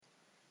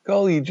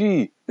Golly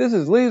gee, this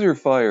is laser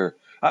fire.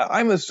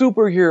 I'm a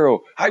superhero.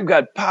 I've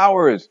got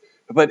powers.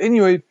 But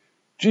anyway,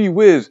 gee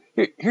whiz,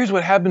 here's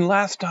what happened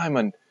last time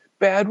on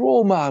Bad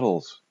Role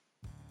Models.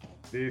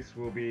 This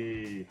will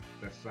be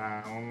the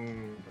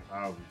sound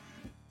of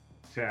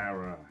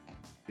terror,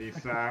 the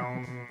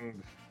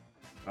sound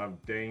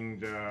of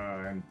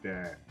danger and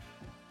death.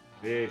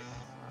 This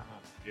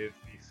is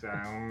the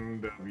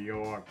sound of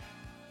your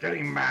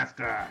Game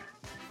Master.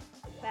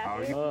 How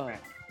are you doing?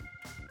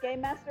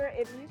 Game Master,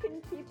 if you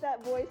can keep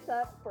that voice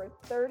up for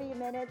 30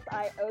 minutes,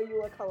 I owe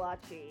you a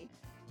kolache.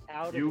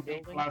 You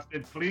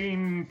blasted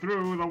clean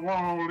through the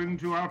wall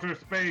into outer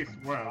space.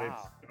 Well,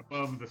 Wow. It's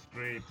above the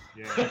streets,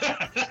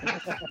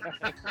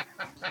 yeah.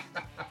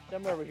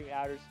 Somewhere between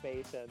outer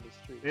space and the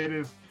street. It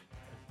is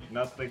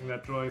nothing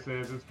that Troy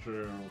says is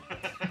true.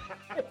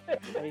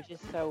 And he's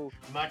just so...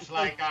 Much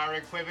like our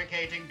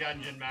equivocating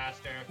dungeon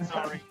master.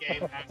 Sorry,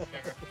 game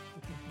master.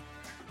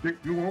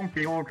 You won't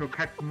be able to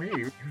catch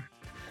me.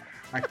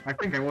 I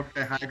think I will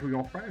say hi to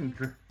your friends.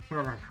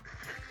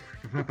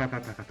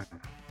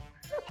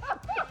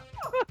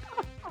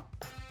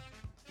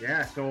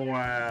 Yeah, so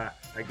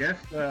I guess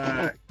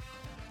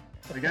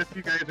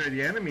you guys are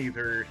the enemies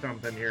or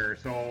something here.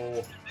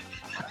 So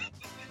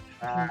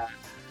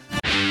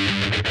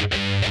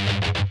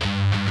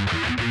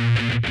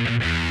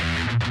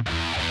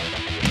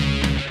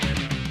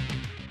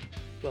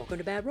Welcome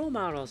to Bad Role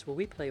Models, where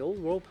we play old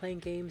role-playing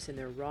games in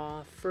their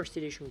raw, first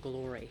edition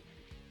glory.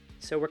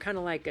 So we're kind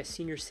of like a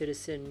senior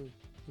citizen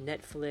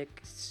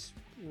Netflix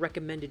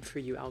recommended for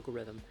you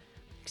algorithm,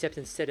 except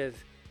instead of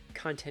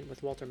content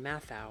with Walter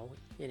Matthau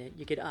in it,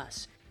 you get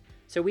us.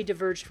 So we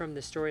diverged from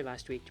the story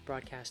last week to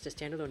broadcast a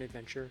standalone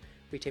adventure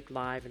we taped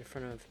live in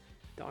front of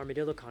the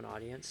ArmadilloCon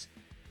audience.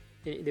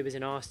 It was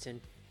in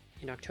Austin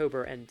in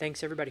October, and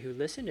thanks everybody who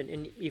listened,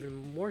 and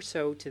even more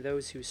so to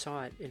those who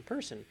saw it in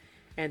person.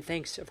 And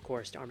thanks, of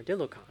course, to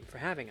ArmadilloCon for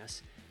having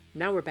us.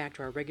 Now we're back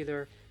to our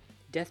regular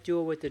Death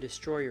Duel with the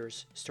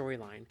Destroyers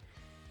storyline.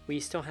 We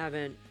still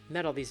haven't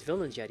met all these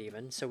villains yet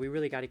even, so we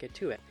really got to get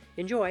to it.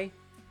 Enjoy!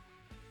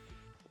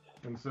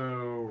 and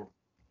so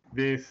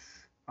this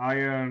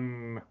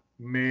Iron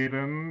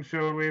Maiden,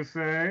 shall we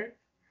say?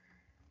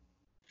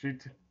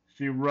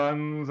 She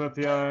runs at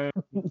the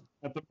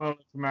Mullet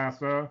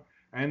Master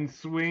and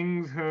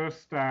swings her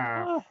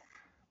staff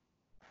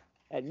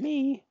And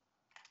me.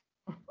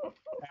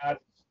 at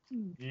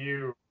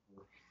you.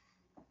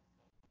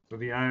 So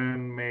the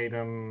Iron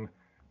Maiden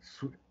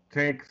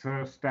takes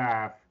her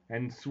staff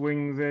and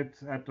swings it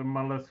at the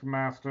Mollusk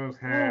Master's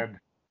head.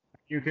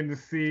 You can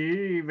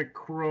see the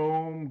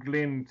chrome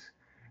glint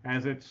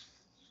as it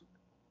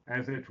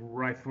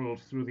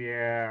rifles through the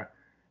air,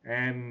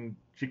 and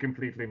she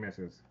completely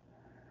misses.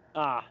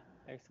 Ah,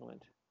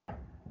 excellent.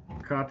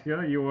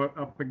 Katya, you are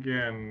up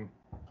again.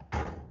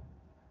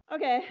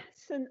 Okay,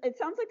 so it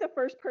sounds like the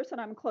first person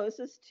I'm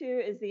closest to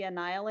is the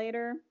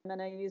Annihilator. I'm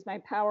gonna use my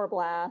Power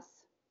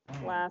Blast.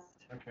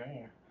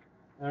 Okay.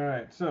 All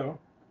right. So,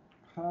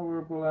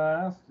 Power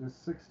Blast is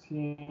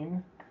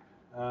 16.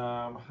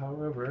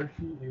 However,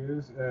 he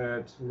is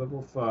at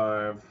level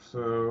 5,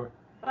 so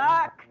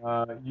Fuck!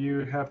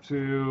 you have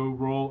to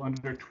roll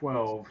under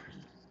 12.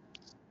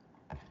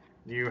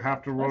 You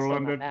have to roll still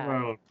under not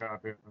bad. 12,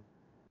 Katya. If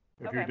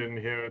you Okay. didn't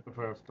hear it the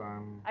first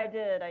time. I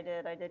did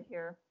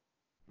hear.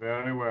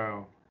 Very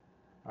well.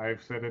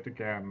 I've said it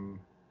again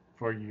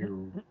for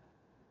you.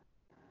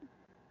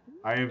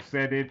 I have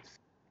said it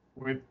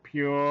with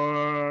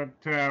pure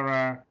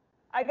terror.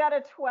 I got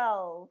a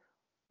 12.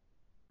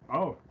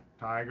 Oh,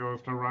 tie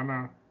goes to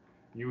runner.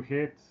 You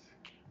hit.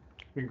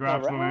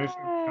 Congratulations,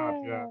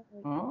 Katya.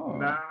 Oh.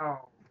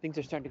 Now, Things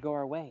are starting to go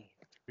our way.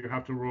 you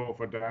have to roll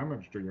for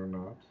damage, do you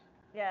not?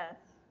 Yes.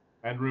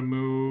 And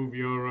remove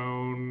your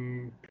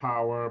own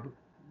power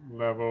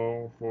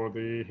level for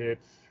the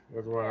hits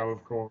as well, Yes.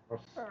 of course.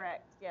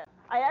 Correct. Yes.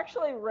 I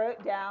actually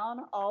wrote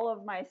down all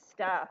of my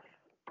stuff.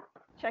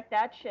 Check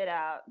that shit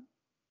out.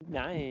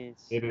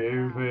 Nice. It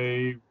is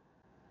a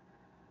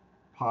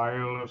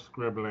pile of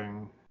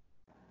scribbling.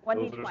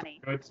 Those are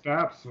 1d20. good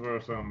stats for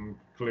some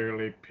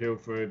clearly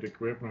pilfered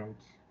equipment.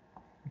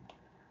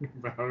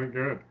 Very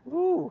good.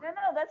 Ooh. No,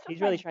 that's just He's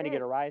my really trying to get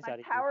bit. a rise My out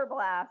of you. Power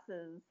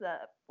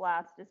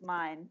blast is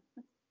mine.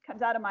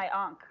 Comes out of my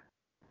Ankh.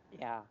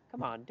 Yeah,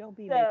 come on, don't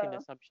be So- making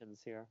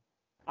assumptions here.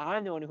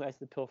 I'm the one who has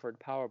the pilfered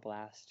Power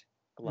Blast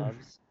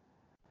gloves.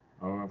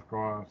 Oh, of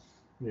course.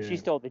 Yeah. She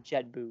stole the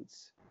jet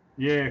boots.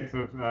 Yes,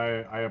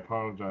 I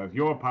apologize.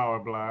 Your power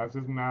blast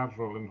is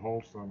natural and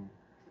wholesome.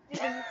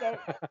 Didn't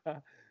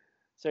get-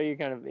 So you're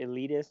kind of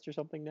elitist or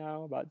something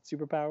now about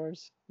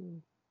superpowers?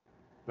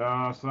 There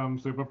are some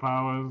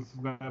superpowers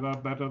that are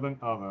better than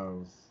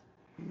others.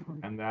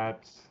 And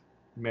that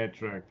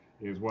metric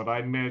is what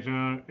I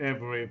measure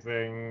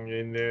everything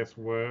in this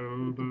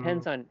world.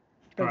 Depends on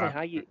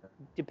how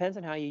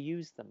you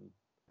use them.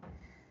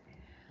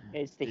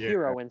 It's the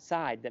hero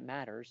inside that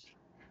matters.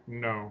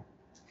 No.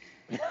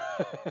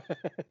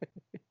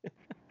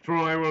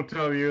 Troy will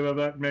tell you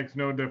that makes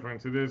no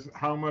difference. It is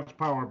how much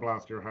power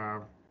blast you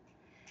have.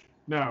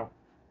 Now,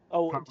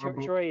 Oh,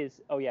 Probably. Troy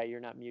is. Oh yeah, you're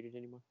not muted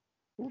anymore.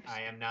 Oops.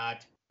 I am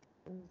not.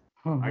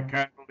 I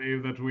can't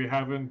believe that we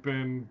haven't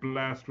been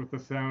blessed with the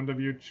sound of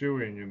you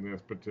chewing in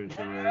this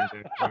particular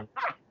game.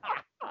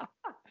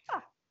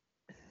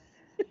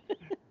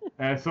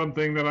 That's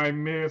something that I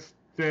miss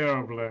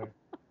terribly,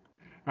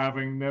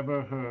 having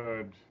never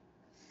heard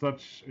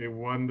such a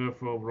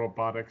wonderful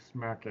robotic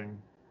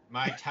smacking.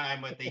 My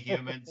time with the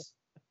humans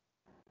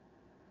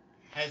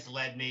has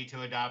led me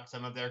to adopt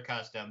some of their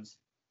customs,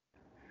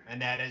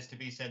 and that is to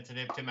be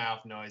sensitive to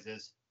mouth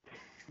noises.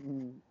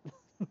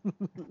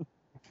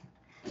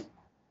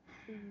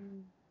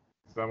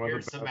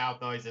 Here's some mouth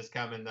noises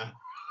coming, though.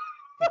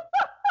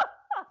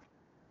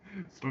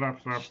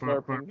 Slap, slap,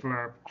 slap, slap,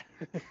 slap.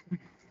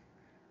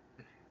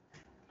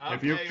 I'll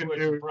If you tell you can what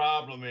do- your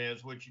problem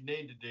is, what you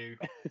need to do.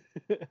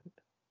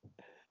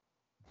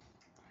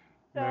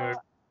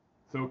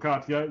 So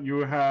Katya, you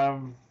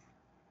have.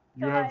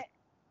 I-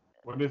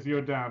 What is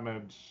your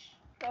damage?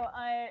 So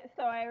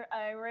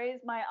I raise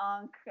my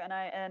ankh and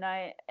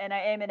I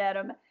aim it at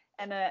him,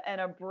 and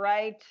a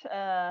bright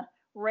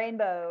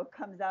rainbow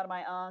comes out of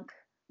my ankh.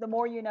 The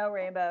more you know,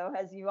 rainbow,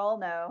 as you all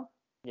know.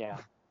 Yeah.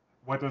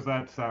 What does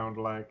that sound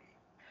like?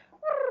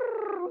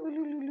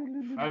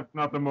 That's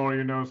not the more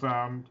you know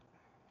sound.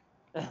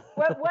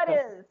 What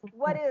is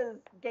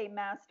Game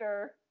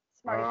Master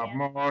Smarty The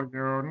Pants? more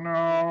you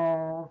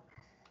know.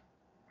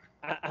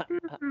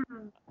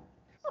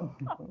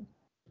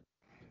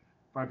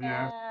 But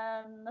yes,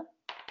 And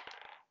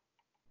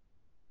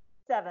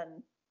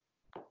 7.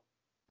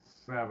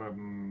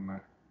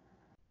 7.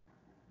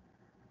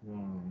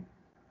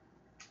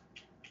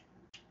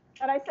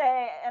 And I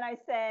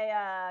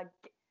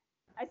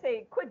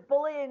say, quit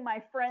bullying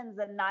my friends,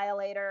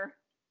 Annihilator.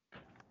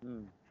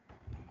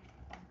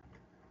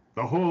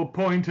 The whole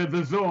point of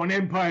the Zone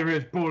Empire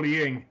is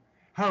bullying.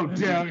 How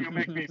dare you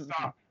make me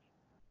stop?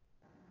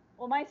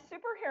 Well, my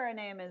superhero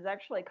name is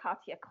actually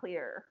Katya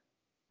Clear.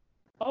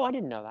 Oh, I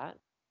didn't know that.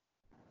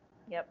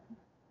 Yep.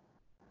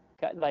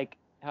 Like,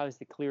 how is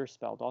the clear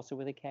spelled? Also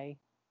with a K?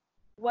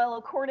 Well,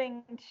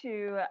 according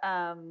to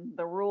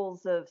the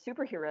rules of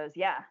superheroes,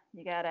 yeah,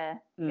 you gotta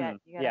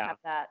yeah. have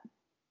that.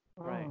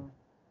 Right.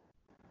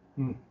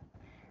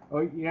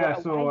 Oh yeah.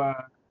 Well,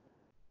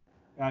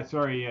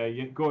 Sorry.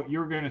 You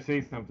were going to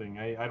say something.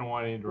 I don't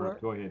want to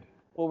interrupt. Go ahead.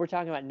 Well, we're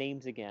talking about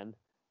names again.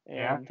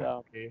 And, Yeah.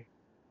 Okay.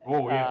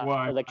 Oh yeah.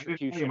 Well,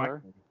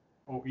 Electrocutioner.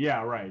 Oh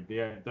yeah. Right.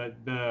 Yeah.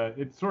 The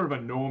it's sort of a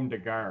nom de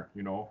guerre.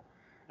 You know.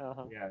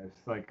 Uh-huh. Yeah.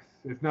 It's like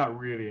it's not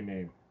really a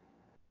name.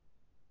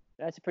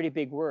 That's a pretty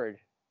big word.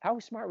 How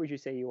smart would you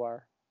say you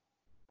are?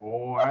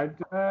 Oh, I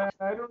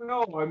don't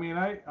know. I mean,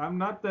 I'm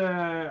not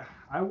the.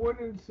 I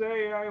wouldn't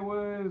say I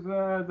was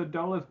the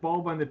dullest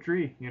bulb on the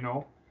tree. You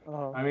know.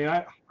 Uh-huh. I mean,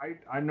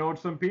 I know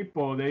some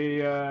people.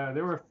 They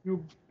were a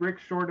few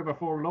bricks short of a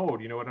full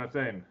load. You know what I'm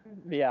saying?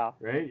 Yeah.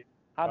 Right.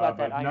 How about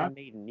that but Iron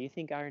Maiden? Do you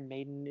think Iron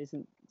Maiden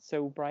isn't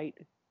so bright?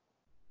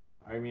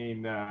 I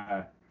mean,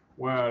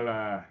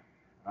 well,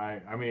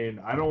 I mean,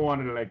 I don't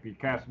want to like be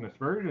casting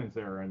aspersions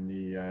there on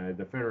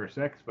the fairer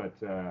sex, but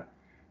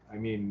I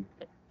mean,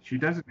 she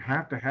doesn't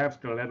have to have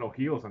stiletto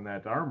heels on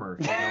that armor.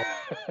 You know,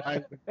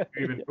 I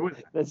even do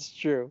it. That's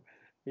true.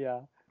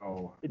 Yeah.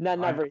 Oh, Not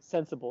very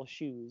sensible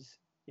shoes.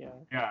 Yeah.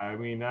 Yeah, I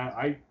mean,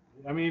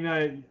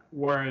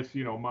 whereas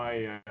you know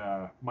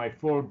my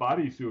full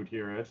bodysuit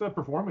here, it's a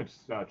performance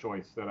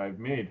choice that I've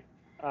made.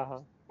 Uh-huh.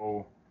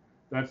 Oh,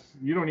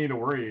 you don't need to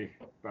worry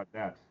about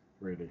that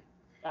really.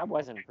 I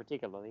wasn't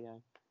particularly.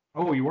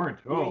 Oh, you weren't.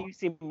 Oh, You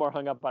seem more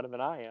hung up on it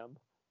than I am.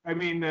 I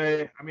mean,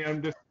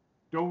 I'm just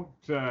don't.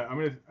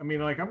 I'm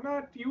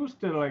not used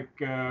to like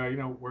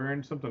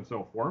wearing something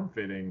so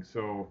form-fitting.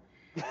 So,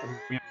 I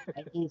mean,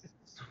 I'm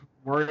just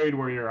worried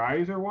where your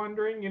eyes are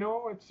wandering. You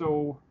know, it's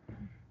so.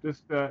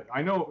 Just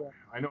I know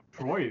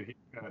Troy.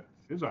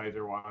 His eyes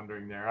are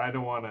wandering there. I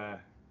don't want to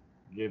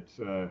get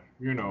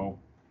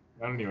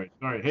Anyway,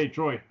 sorry. Hey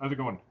Troy, how's it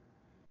going?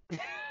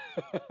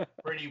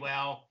 Pretty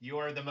well. You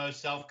are the most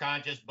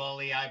self-conscious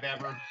bully I've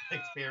ever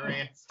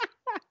experienced.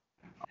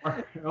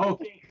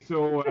 Okay,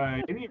 so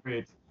at any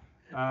rate,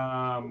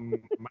 I'm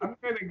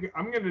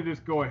gonna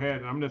just go ahead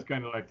and I'm just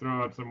gonna like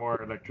throw out some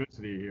more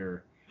electricity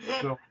here.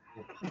 So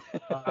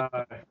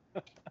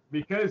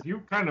because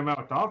you kind of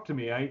mouthed off to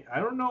me, I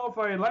don't know if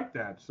I like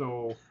that.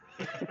 So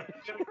I'm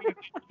gonna take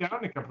you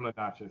down a couple of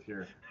notches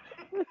here.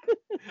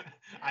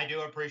 I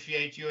do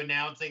appreciate you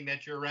announcing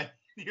that you're ready.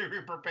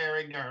 You're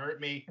preparing to hurt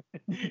me.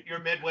 Your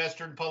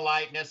Midwestern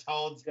politeness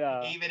holds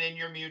even in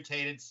your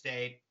mutated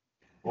state.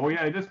 Oh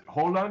yeah, just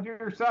hold on to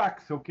your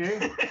socks,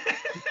 okay?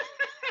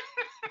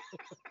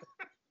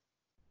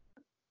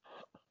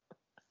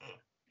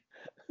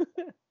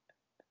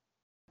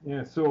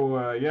 Yeah.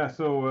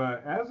 So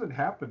as it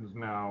happens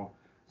now,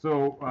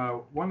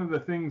 one of the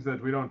things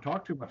that we don't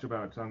talk too much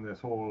about on this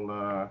whole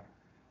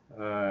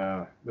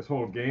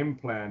game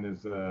plan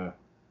is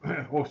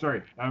oh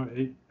sorry, I'll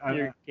let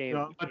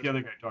the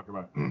other guy talk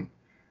about it.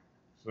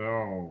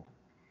 So,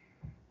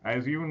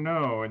 as you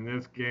know, in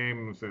this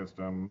game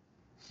system,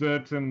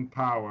 certain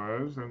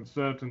powers and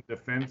certain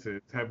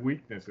defenses have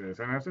weaknesses,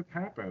 and as it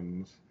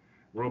happens,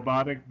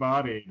 robotic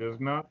body does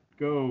not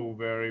go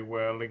very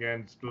well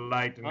against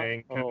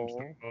lightning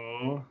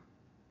control.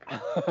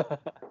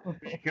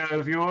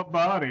 Because your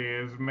body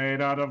is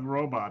made out of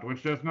robot,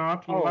 which does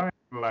not like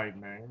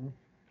lightning.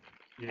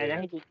 And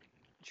I hate to,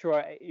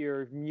 Troy,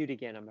 you're mute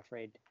again, I'm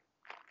afraid.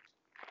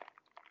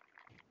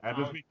 That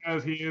is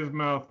because he is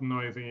mouth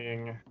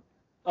noising.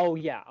 Oh,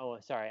 yeah. Oh,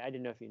 sorry. I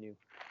didn't know if you knew.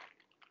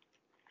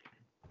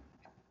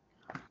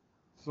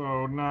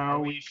 So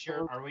now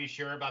Are we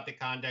sure about the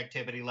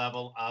conductivity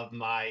level of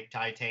my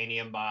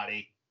titanium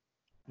body?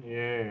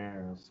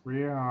 Yes,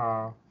 we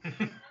are.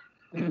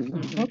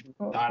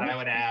 Thought I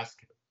would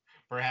ask.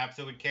 Perhaps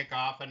it would kick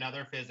off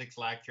another physics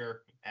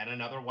lecture and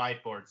another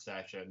whiteboard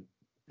session.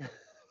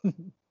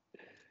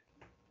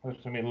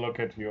 Let me look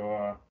at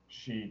your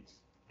sheets.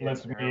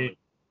 Yes,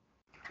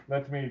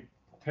 Let me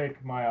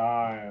take my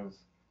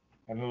eyes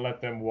and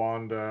let them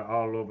wander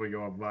all over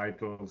your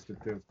vital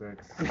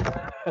statistics.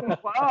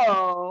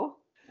 Whoa.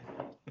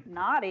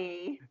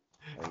 Naughty.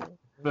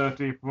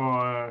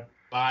 34.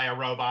 Buy a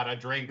robot a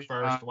drink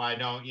first, why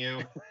don't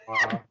you?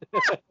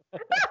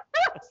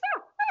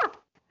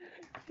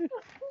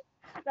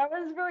 That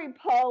was very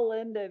Paul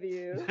Lind of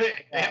you.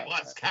 It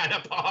was kind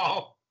of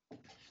Paul.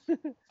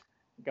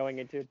 Going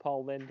into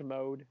Paul Lind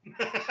mode.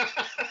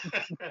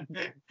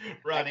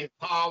 Running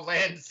Paul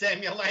Lind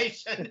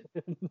simulation.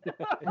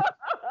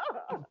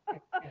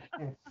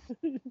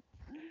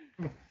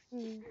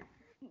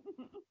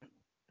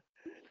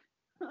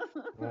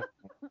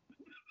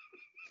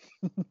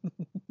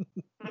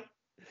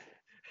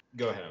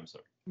 Go ahead, I'm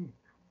sorry.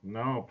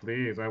 No,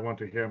 please, I want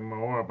to hear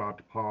more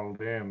about Paul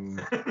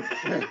Lind.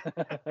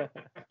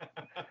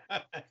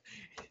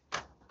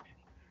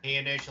 He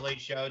initially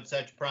showed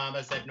such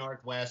promise at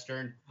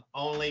Northwestern,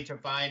 only to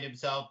find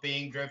himself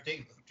being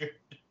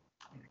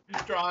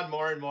drawn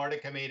more and more to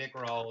comedic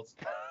roles.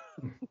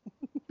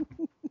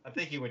 I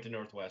think he went to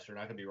Northwestern.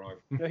 I could be wrong.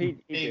 No,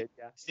 he did,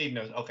 yeah. Steve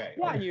knows. Okay.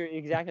 Yeah, you're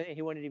exactly.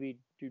 He wanted to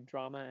do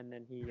drama, and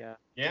then he.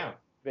 Yeah.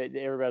 But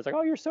everybody's like,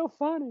 "Oh, you're so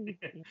funny."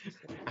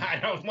 I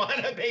don't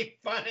want to be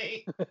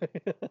funny.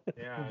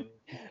 Yeah.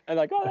 And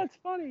like, "Oh, that's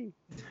funny."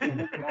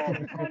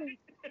 Funny.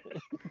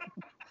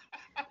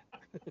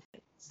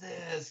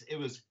 It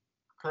was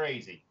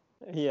crazy.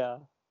 Yeah.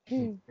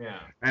 Yeah.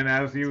 And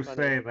as you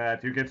say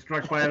that, you get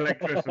struck by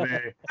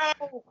electricity.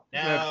 No.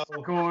 That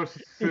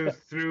courses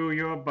through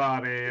your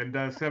body and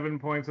does 7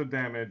 points of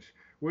damage,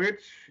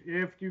 which,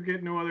 if you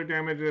get no other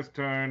damage this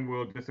turn,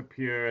 will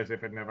disappear as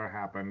if it never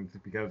happened,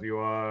 because you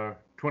are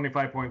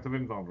 25 points of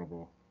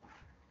invulnerable.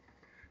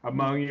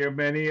 Among your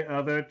many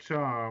other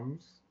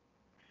charms.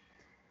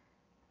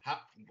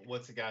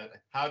 What's the guy?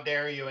 How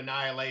dare you,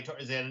 Annihilator?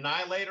 Is it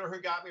Annihilator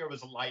who got me, or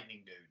was it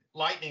Lightning Dude?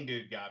 Lightning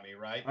Dude got me,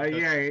 right?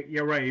 Yeah,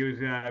 you're right. He was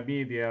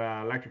me, the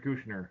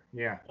electrocutioner.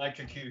 Yeah.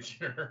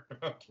 Electrocutioner.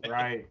 Okay.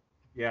 Right.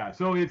 Yeah.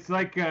 So it's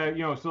like if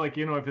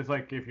it's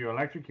like if you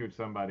electrocute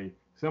somebody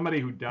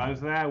who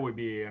does that would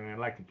be an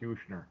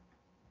electrocutioner.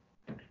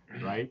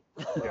 Right?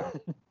 Yeah.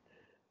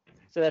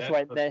 So that's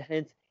why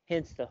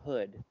hence the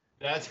hood.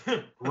 That's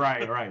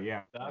right,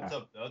 yeah.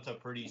 That's a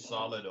pretty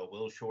solid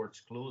Will Short's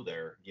clue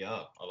there.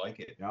 Yeah, I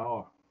like it.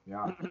 Oh,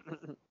 yeah.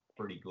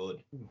 Pretty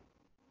good.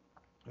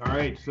 All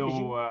right,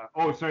 so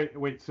sorry,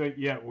 wait, so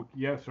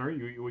sorry,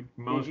 you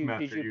Mouse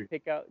Master. Did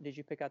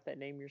you pick out that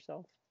name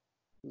yourself?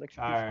 It's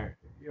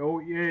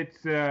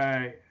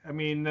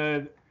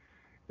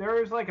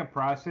there is like a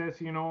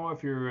process,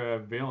 if you're a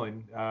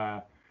villain,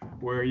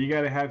 where you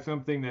got to have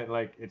something that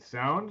like it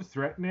sounds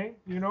threatening,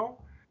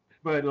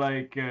 but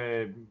like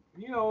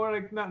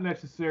like not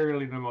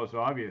necessarily the most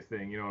obvious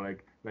thing,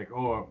 like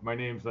oh, my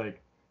name's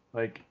like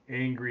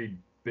Angry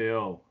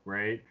Bill,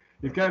 right?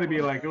 It's got to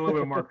be like a little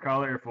bit more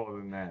colorful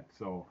than that.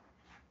 So,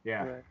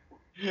 yeah, right.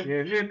 Yeah,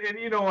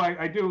 and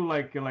I do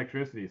like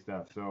electricity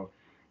stuff, so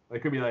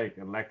it could be like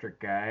Electric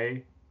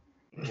Guy,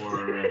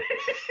 or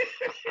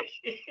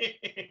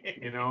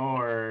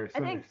or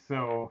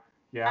so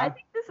yeah. I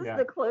think this is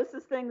the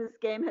closest thing this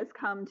game has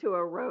come to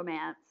a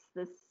romance.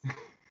 This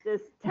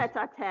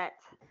tete-a-tete.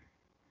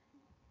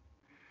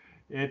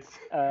 It's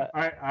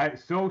I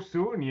so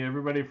soon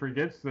everybody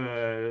forgets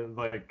the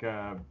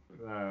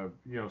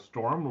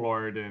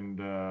Stormlord and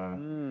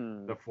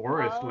the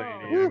Forest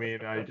Lady. I mean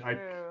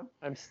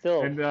I'm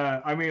still and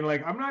I mean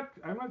like I'm not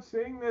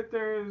saying that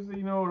there's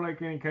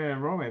like any kind of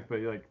romance,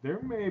 but like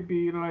there may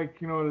be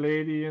like a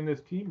lady in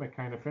this team I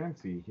kind of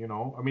fancy.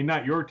 I mean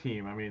not your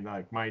team. I mean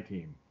like my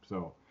team.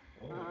 So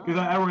because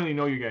I don't really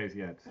know you guys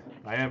yet.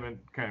 I haven't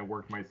kind of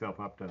worked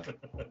myself up to that.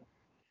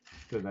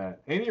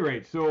 At any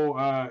rate, so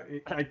I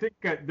think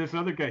this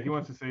other guy, he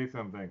wants to say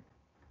something.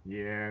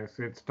 Yes,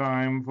 it's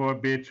time for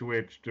Bitch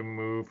Witch to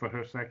move for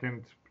her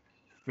second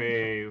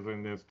phase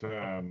in this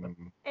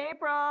term.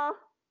 April!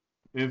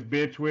 Is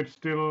Bitch Witch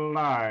still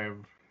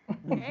alive?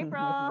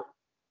 April!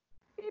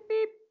 Beep,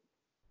 beep.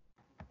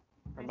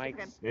 Her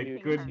mic's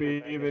it could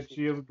be that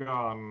she is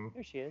gone.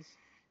 There she is.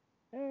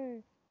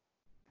 Hey.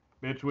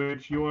 Bitch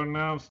Witch, you are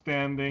now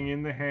standing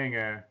in the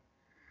hangar.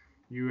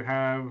 you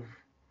have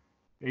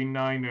a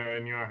niner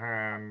in your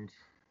hand.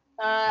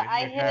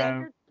 I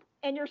hit.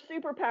 And your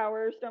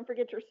superpowers. Don't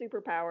forget your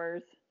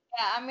superpowers.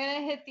 Yeah, I'm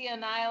gonna hit the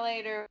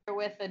Annihilator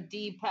with a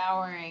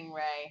depowering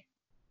ray.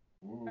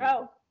 Ooh.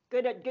 Oh,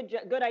 good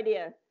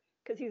idea.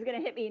 Because he's gonna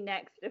hit me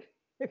next if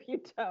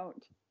you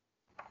don't.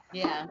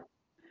 Yeah.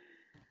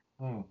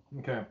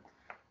 Okay.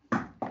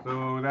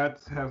 So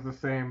that has the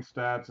same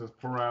stats as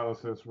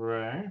paralysis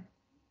ray.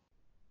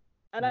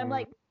 And I'm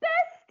like,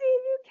 Bestie,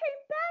 you came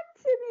back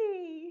to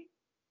me.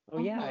 Oh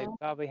yeah, I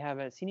probably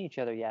haven't seen each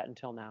other yet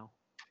until now.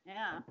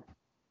 Yeah.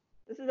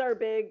 This is our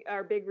big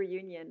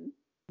reunion.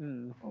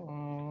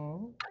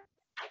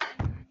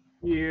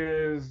 He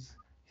is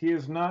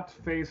not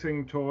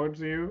facing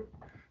towards you,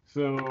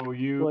 so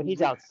you. Well,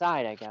 he's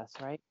outside, I guess,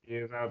 right? He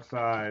is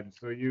outside,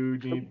 so you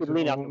need to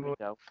lean out the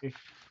window.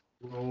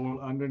 Roll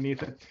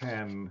underneath a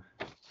 10.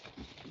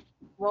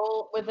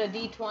 Roll with a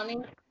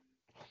d20.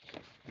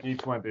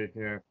 D20,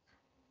 yeah.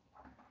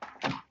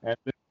 And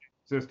this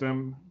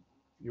system,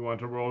 you want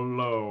to roll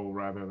low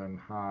rather than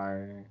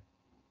high.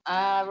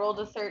 I rolled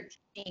a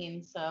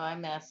 13, so I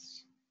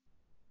missed.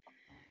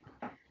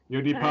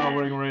 Your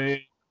depowering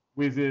ray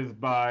whizzes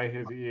by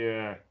his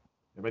ear,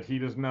 but he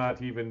does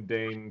not even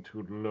deign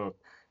to look.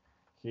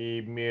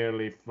 He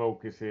merely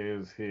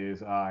focuses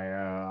his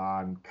ire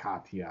on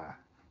Katya.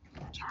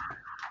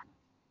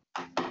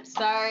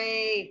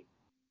 Sorry.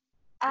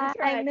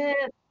 I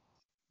missed.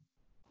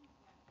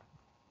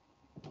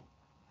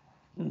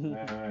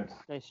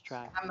 Nice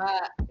try.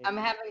 I'm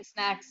having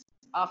snacks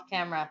off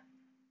camera.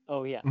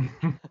 Oh yeah.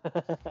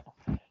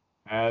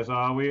 As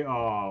are we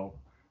all.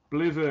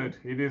 Blizzard,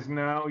 it is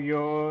now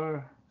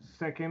your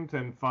second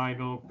and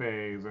final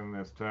phase in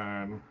this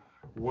turn.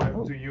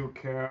 What do you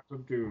care to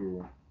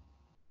do?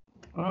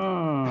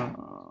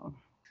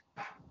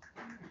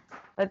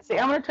 Let's see.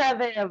 I'm gonna try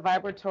the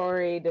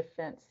vibratory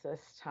defense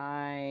this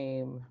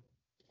time.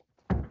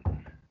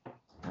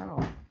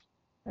 Oh,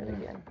 that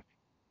again.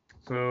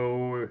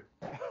 So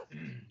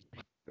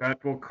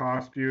that will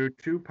cost you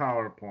 2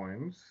 power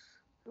points,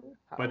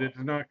 but it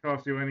does not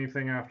cost you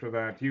anything after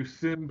that. You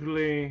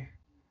simply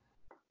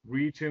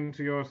reach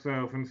into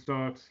yourself and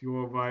start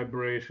your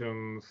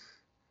vibrations.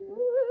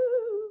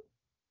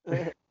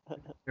 And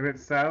it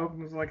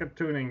sounds like a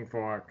tuning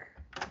fork.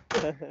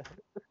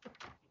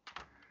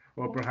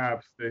 Or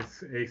perhaps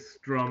a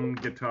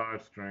strummed guitar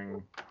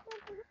string.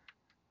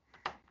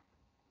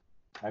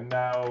 And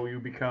now you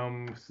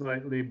become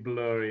slightly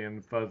blurry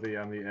and fuzzy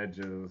on the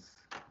edges.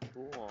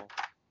 Cool.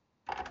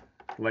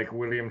 Like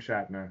William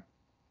Shatner.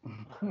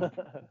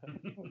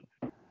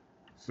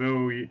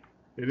 So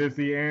it is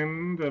the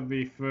end of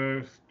the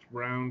first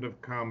round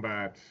of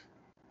combat.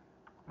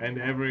 And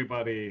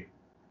everybody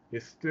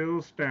is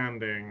still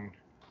standing,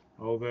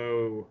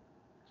 although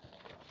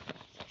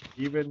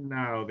even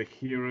now the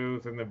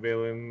heroes and the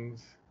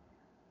villains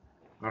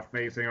are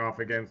facing off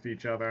against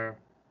each other,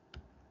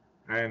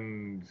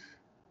 and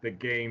the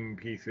game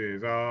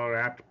pieces are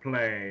at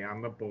play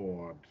on the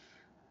board.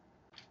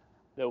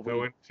 So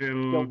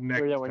until next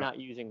time. We're not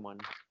using one.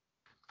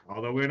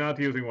 Although we're not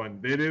using one,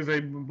 it is a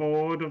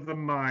board of the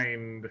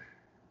mind.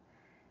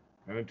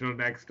 And until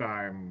next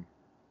time,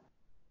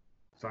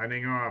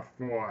 signing off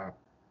for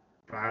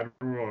Bad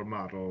Role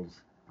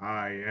Models,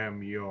 I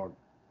am your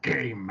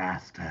Game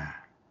Master.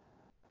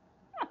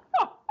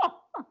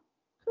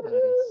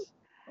 Nice.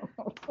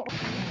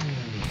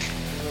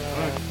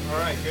 All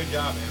right, good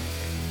job, man.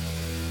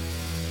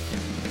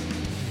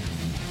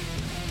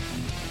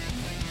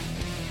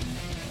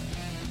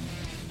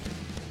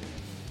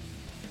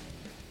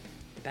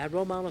 The Bad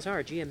Role Models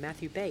are GM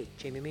Matthew Bay,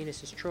 Jamie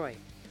Manus as Troy,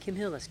 Kim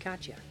Hill as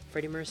Katya,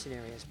 Freddie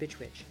Mercenary as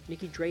Bitchwitch,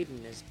 Nikki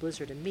Drayden as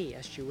Blizzard, and me,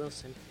 S.G.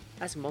 Wilson,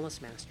 as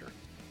Mullis Master.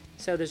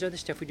 So there's other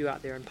stuff we do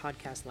out there in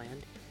podcast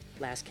land.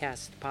 Last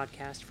Cast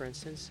podcast, for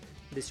instance,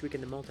 This Week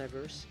in the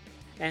Multiverse.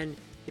 And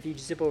if you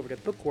zip over to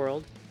Book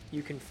World,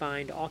 you can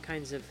find all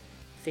kinds of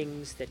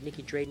things that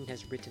Nikki Drayden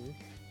has written.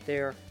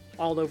 They're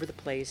all over the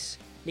place.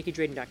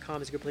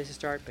 NikkiDrayden.com is a good place to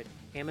start, but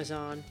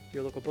Amazon,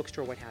 your local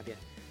bookstore, what have you.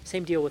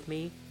 Same deal with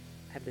me.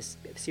 I have this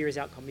series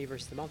out called Me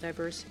vs. the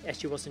Multiverse.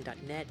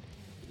 SGWilson.net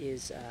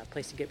is a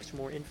place to get some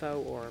more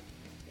info, or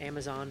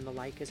Amazon and the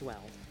like as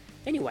well.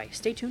 Anyway,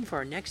 stay tuned for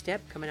our next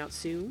step coming out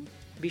soon.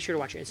 Be sure to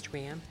watch our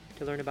Instagram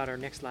to learn about our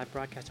next live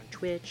broadcast on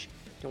Twitch.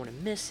 Don't want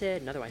to miss it,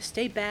 and otherwise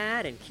stay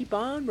bad and keep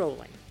on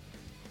rolling.